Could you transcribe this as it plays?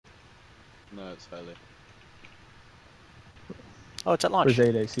No, it's Heli. Oh, it's at launch.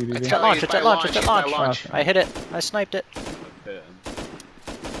 Where's 8 CBB? It's at launch, it's at launch, it's at launch. launch. I hit it. I sniped it. I've hit him.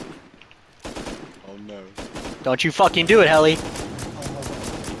 Oh no. Don't you fucking do it, Heli.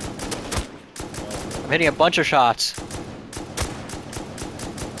 I'm hitting a bunch of shots.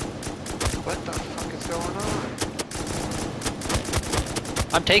 What the fuck is going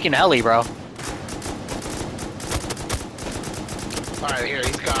on? I'm taking Heli, bro. Alright, here,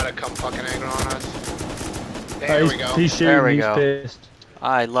 he's gotta come fucking aggro on us. There we go. He's shooting, There we he's go. pissed.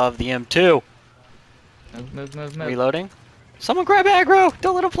 I love the M2. Move. Reloading. Someone grab aggro!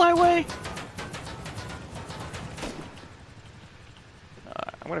 Don't let him fly away!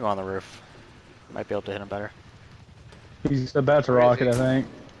 I'm gonna go on the roof. Might be able to hit him better. He's about to rocket, I think.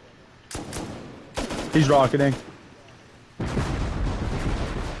 He's rocketing.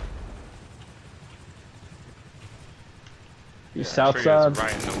 He's south Tree side. is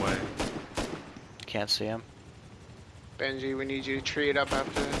right in the way. Can't see him. Benji, we need you to tree it up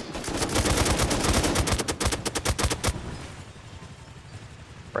after this.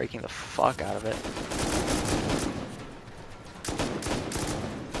 Breaking the fuck out of it.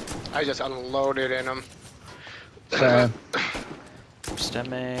 I just unloaded in him. Same. I'm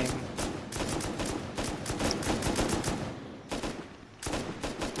stemming.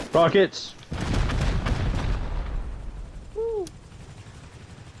 Rockets.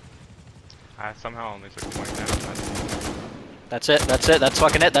 I somehow only took 20 damage. That's it, that's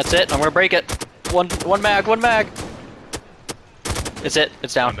fucking it, that's it. I'm gonna break it. One mag. It's it,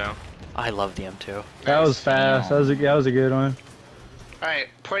 it's down. I'm down. I love the M2. That was fast. That was a good one. Alright,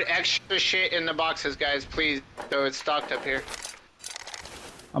 put extra shit in the boxes, guys, please. So it's stocked up here.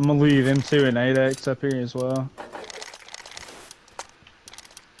 I'm gonna leave M2 and 8X up here as well.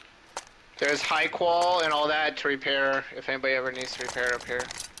 There's high qual and all that to repair if anybody ever needs to repair up here.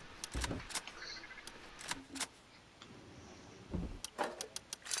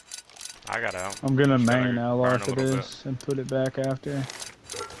 I got out. I'm gonna Just main gotta ally burn a for little this and put it back after.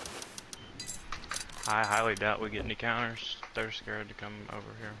 I highly doubt we get any counters. They're scared to come over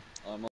here. I'm